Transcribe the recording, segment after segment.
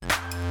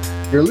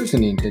You're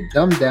listening to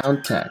Dumb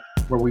Down Tech,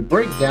 where we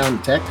break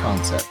down tech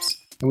concepts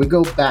and we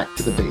go back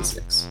to the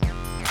basics.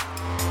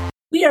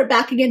 We are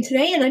back again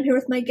today, and I'm here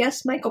with my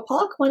guest, Michael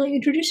Pollock. Why don't you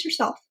introduce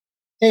yourself?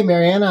 Hey,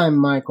 Marianne, I'm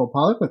Michael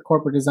Pollock with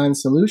Corporate Design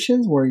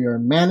Solutions. We're your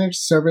managed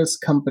service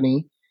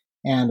company,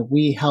 and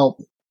we help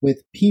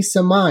with peace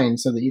of mind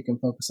so that you can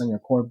focus on your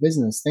core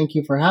business. Thank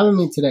you for having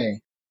me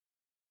today.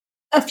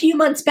 A few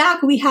months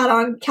back, we had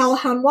on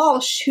Callahan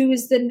Walsh, who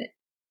is the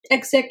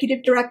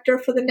executive director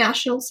for the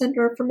National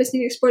Center for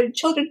Missing and Exploited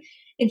Children,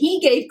 and he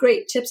gave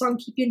great tips on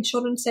keeping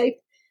children safe.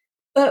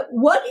 But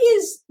what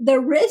is the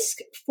risk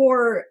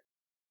for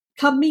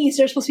companies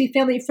that are supposed to be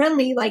family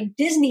friendly, like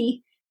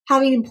Disney,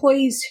 having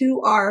employees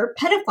who are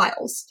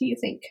pedophiles, do you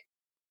think?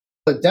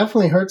 It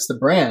definitely hurts the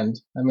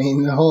brand. I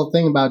mean, the whole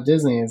thing about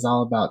Disney is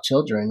all about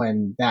children,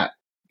 and that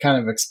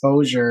kind of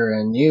exposure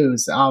and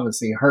news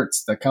obviously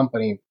hurts the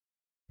company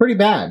pretty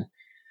bad.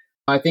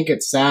 I think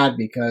it's sad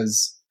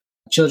because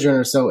children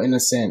are so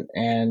innocent,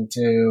 and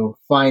to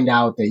find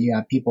out that you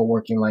have people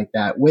working like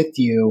that with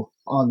you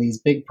on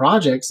these big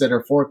projects that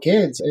are for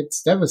kids,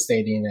 it's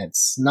devastating.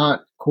 It's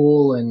not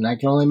cool, and I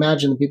can only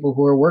imagine the people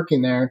who are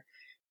working there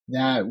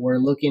that were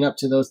looking up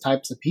to those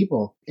types of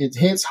people. It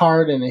hits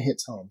hard and it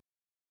hits home.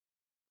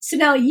 So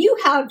now you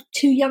have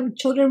two young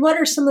children. What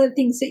are some of the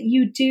things that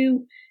you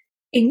do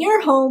in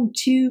your home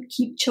to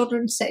keep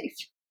children safe,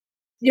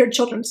 your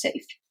children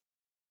safe?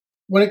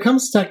 When it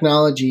comes to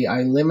technology,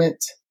 I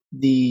limit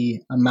the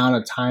amount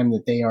of time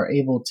that they are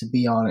able to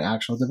be on an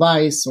actual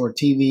device or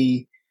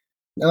TV.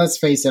 Now, let's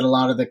face it, a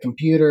lot of the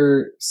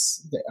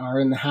computers that are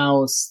in the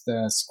house,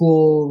 the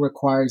school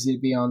requires you to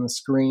be on the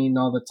screen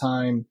all the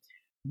time.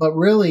 But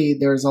really,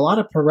 there's a lot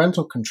of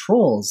parental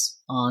controls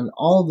on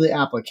all the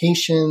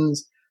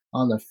applications,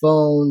 on the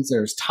phones.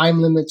 There's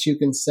time limits you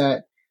can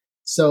set.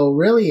 So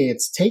really,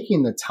 it's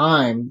taking the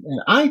time,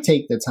 and I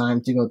take the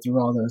time to go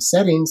through all those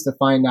settings to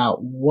find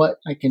out what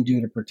I can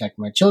do to protect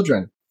my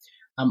children.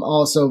 I'm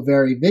also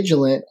very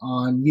vigilant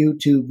on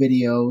YouTube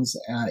videos,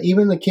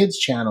 even the kids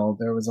channel.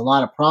 There was a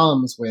lot of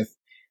problems with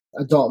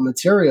adult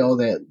material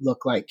that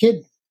looked like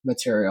kid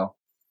material.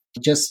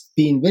 Just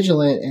being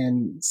vigilant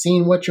and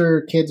seeing what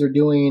your kids are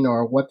doing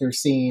or what they're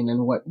seeing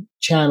and what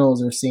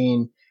channels are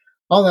seeing,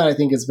 all that I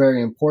think is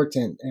very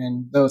important.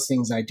 And those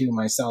things I do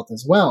myself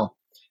as well.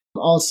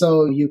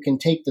 Also, you can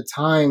take the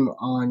time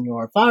on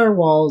your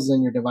firewalls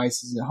and your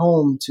devices at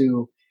home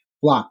to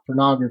block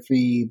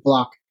pornography,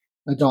 block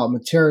adult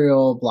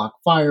material, block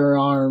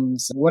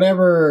firearms,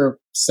 whatever,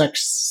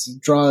 sex,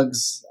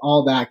 drugs,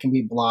 all that can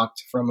be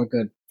blocked from a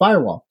good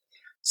firewall.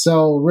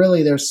 So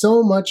really, there's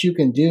so much you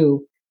can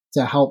do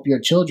to help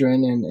your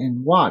children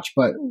and watch,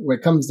 but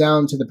it comes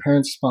down to the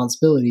parent's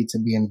responsibility to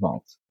be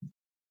involved.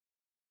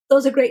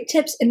 Those are great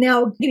tips. And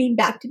now getting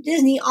back to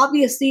Disney,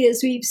 obviously, as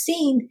we've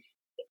seen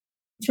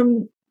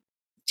from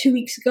 2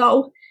 weeks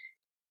ago,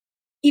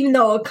 even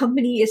though a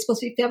company is supposed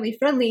to be family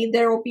friendly,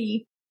 there will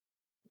be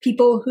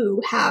people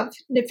who have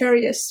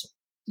nefarious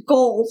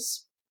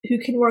goals who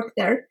can work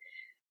there.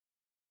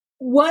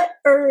 What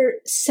are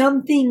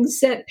some things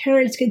that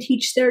parents can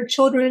teach their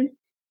children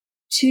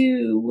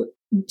to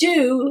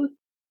do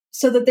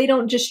so that they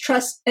don't just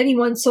trust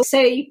anyone? So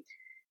say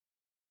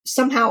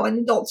somehow an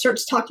adult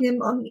starts talking to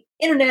them on the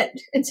internet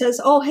and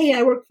says, oh, hey,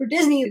 I work for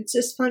Disney. It's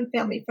this fun,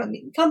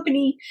 family-friendly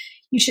company.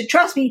 You should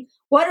trust me.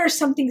 What are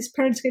some things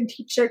parents can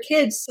teach their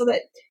kids so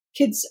that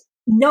kids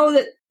know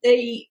that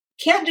they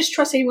can't just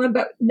trust anyone,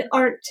 but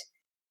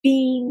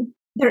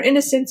their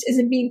innocence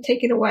isn't being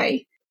taken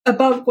away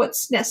above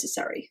what's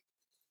necessary?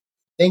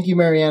 Thank you,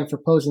 Marianne, for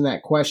posing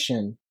that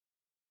question.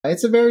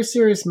 It's a very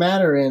serious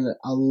matter in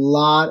a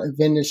lot of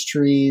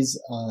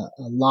industries, a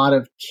lot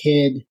of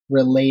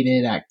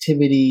kid-related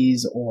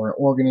activities or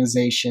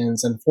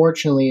organizations,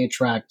 unfortunately,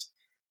 attract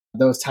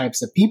those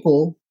types of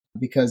people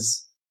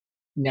because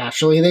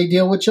naturally they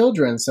deal with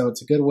children, so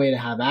it's a good way to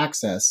have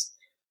access.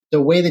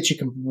 The way that you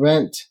can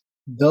prevent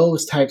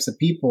those types of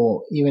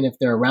people, even if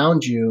they're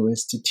around you,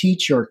 is to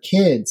teach your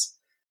kids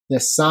the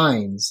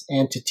signs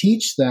and to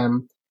teach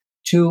them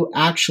to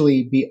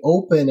actually be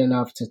open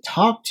enough to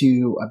talk to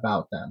you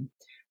about them.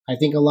 I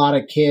think a lot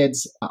of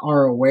kids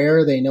are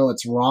aware, they know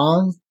it's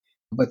wrong,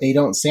 but they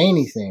don't say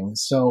anything.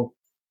 So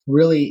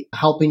really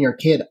helping your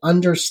kid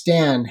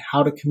understand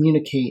how to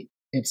communicate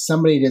if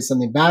somebody did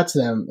something bad to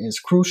them is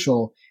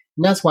crucial.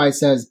 And that's why it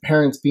says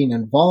parents being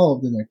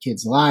involved in their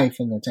kids' life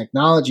and their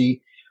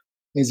technology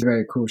is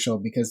very crucial,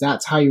 because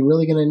that's how you're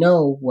really going to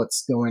know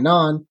what's going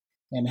on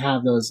and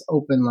have those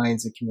open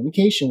lines of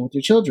communication with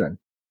your children.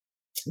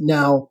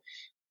 Now,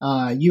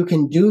 you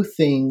can do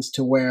things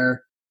to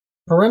where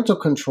parental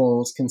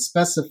controls can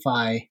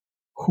specify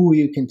who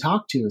you can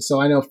talk to. So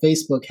I know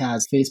Facebook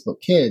has Facebook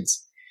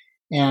Kids,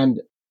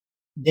 and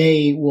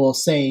they will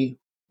say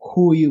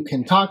who you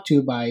can talk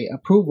to by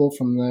approval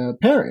from the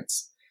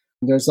parents.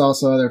 There's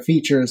also other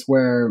features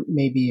where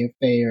maybe if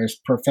there's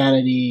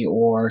profanity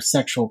or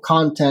sexual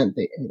content,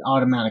 it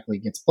automatically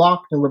gets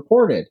blocked and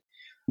reported.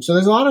 So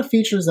there's a lot of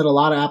features that a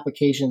lot of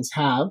applications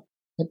have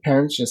that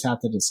parents just have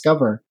to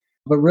discover.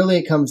 But really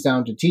it comes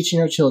down to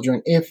teaching our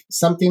children if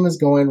something is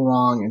going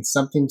wrong and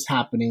something's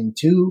happening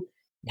to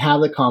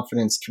have the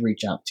confidence to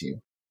reach out to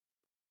you.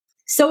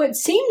 So it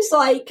seems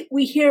like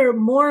we hear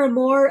more and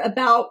more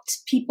about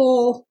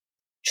people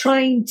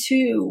trying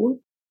to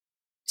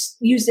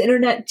use the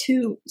internet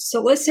to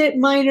solicit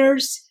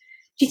minors.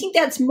 Do you think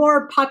that's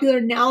more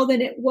popular now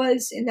than it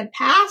was in the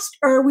past?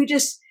 Or are we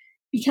just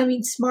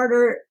becoming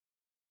smarter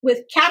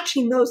with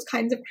catching those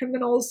kinds of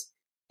criminals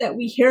that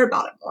we hear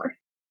about it more?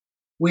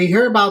 We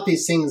hear about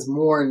these things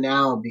more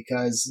now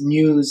because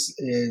news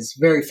is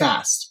very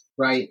fast,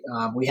 right?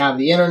 We have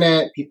the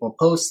internet, people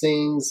post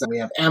things, we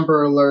have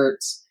Amber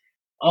Alerts,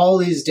 all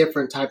these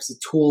different types of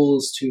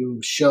tools to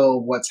show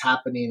what's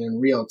happening in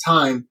real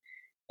time.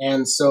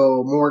 And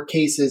so more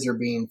cases are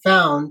being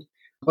found,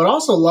 but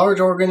also large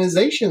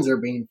organizations are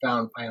being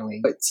found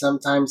finally. It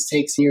sometimes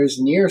takes years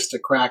and years to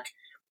crack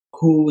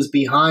who's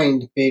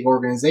behind big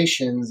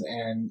organizations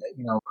and,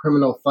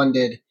 criminal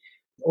funded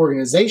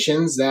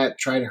organizations that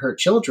try to hurt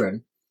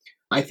children.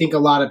 I think a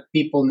lot of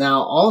people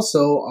now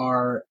also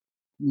are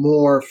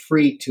more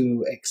free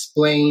to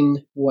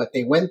explain what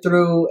they went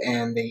through,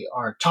 and they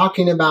are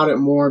talking about it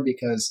more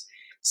because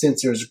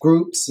since there's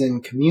groups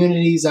and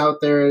communities out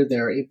there,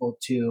 they're able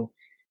to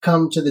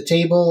come to the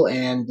table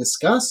and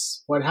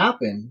discuss what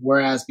happened.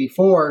 Whereas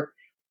before,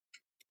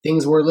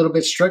 things were a little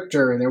bit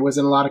stricter and there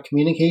wasn't a lot of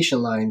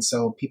communication lines,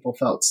 so people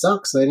felt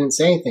stuck, so they didn't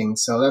say anything.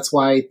 So that's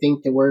why I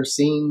think that we're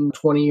seeing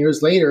 20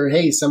 years later,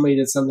 hey, somebody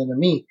did something to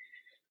me.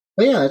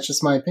 But yeah, that's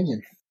just my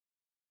opinion.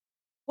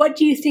 What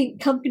do you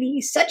think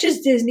companies such as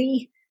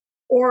Disney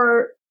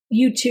or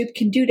YouTube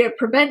can do to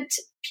prevent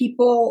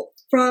people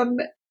from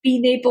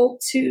being able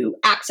to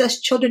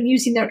access children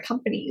using their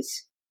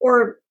companies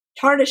or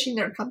tarnishing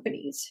their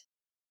companies?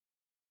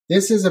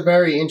 This is a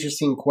very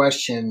interesting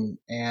question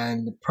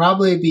and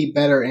probably be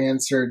better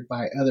answered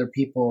by other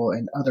people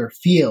in other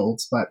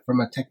fields. But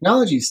from a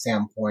technology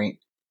standpoint,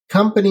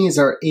 companies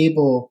are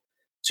able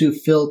to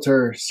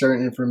filter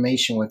certain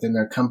information within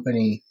their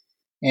company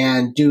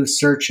and do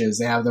searches.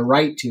 They have the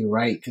right to,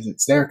 right? Because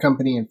it's their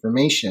company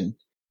information.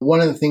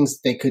 One of the things that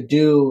they could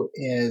do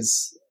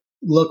is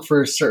look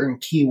for certain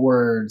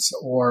keywords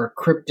or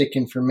cryptic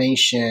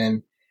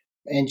information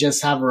and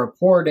just have a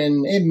report.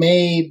 And it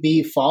may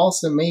be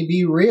false, it may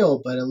be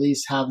real, but at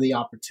least have the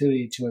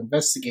opportunity to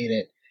investigate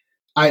it.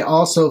 I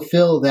also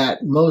feel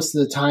that most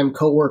of the time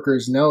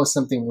coworkers know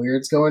something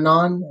weird's going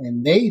on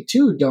and they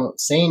too don't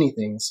say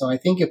anything. So I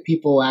think if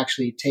people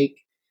actually take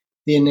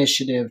the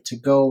initiative to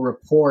go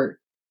report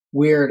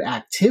weird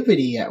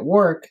activity at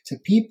work to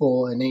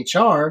people in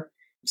HR,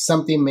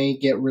 something may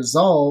get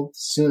resolved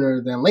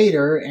sooner than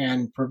later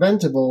and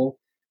preventable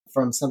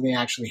from something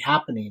actually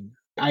happening.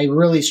 I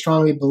really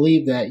strongly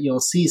believe that you'll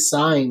see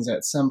signs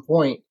at some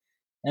point,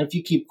 and if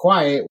you keep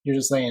quiet, you're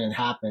just letting it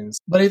happen.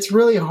 But it's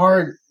really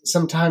hard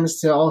sometimes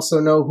to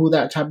also know who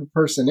that type of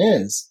person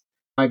is.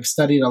 I've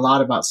studied a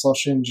lot about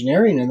social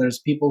engineering, and there's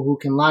people who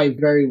can lie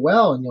very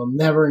well, and you'll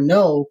never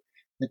know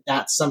that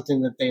that's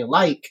something that they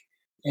like.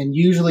 And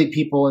usually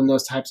people in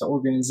those types of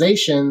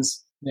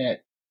organizations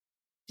that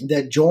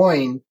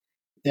join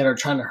that are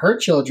trying to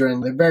hurt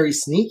children, they're very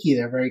sneaky,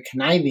 they're very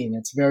conniving.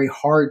 It's very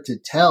hard to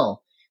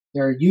tell.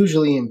 They're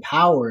usually in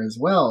power as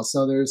well.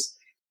 So there's,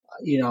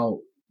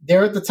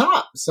 they're at the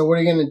top. So what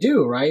are you going to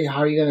do, right? How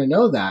are you going to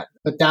know that?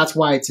 But that's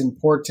why it's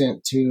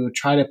important to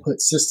try to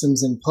put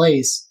systems in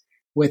place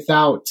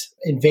without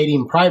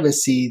invading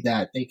privacy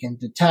that they can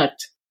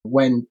detect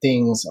when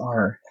things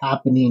are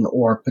happening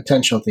or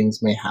potential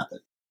things may happen.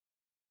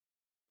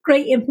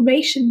 Great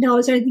information. Now,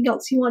 is there anything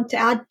else you want to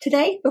add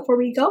today before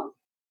we go?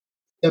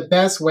 The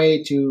best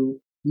way to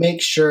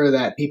make sure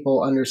that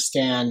people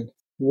understand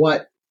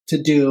what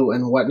to do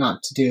and what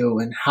not to do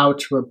and how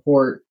to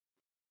report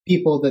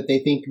people that they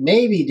think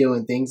may be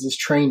doing things is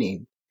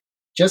training.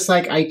 Just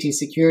like IT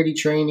security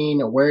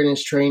training,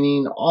 awareness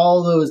training,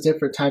 all those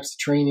different types of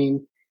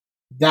training,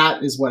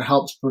 that is what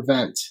helps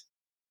prevent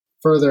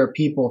further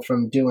people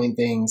from doing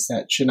things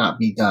that should not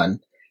be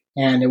done.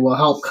 And it will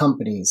help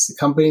companies. The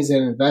companies that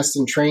invest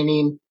in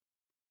training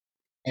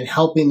and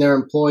helping their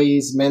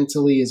employees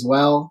mentally as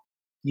well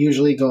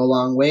usually go a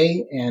long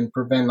way and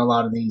prevent a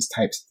lot of these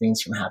types of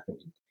things from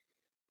happening.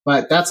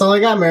 But that's all I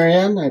got,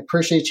 Marianne. I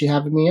appreciate you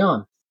having me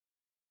on.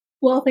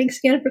 Well, thanks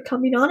again for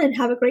coming on and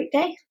have a great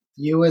day.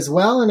 You as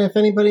well. And if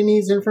anybody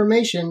needs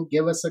information,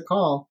 give us a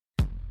call.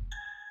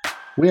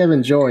 We have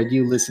enjoyed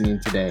you listening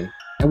today,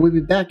 and we'll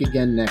be back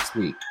again next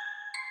week.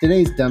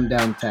 Today's Dumbed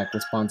Down Tech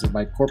was sponsored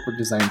by Corporate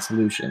Design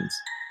Solutions.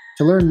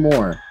 To learn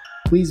more,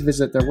 please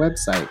visit their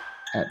website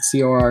at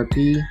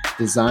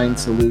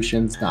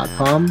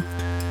corpdesignsolutions.com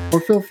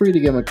or feel free to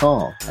give them a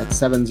call at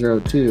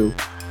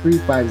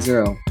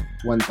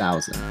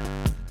 702-350-1000.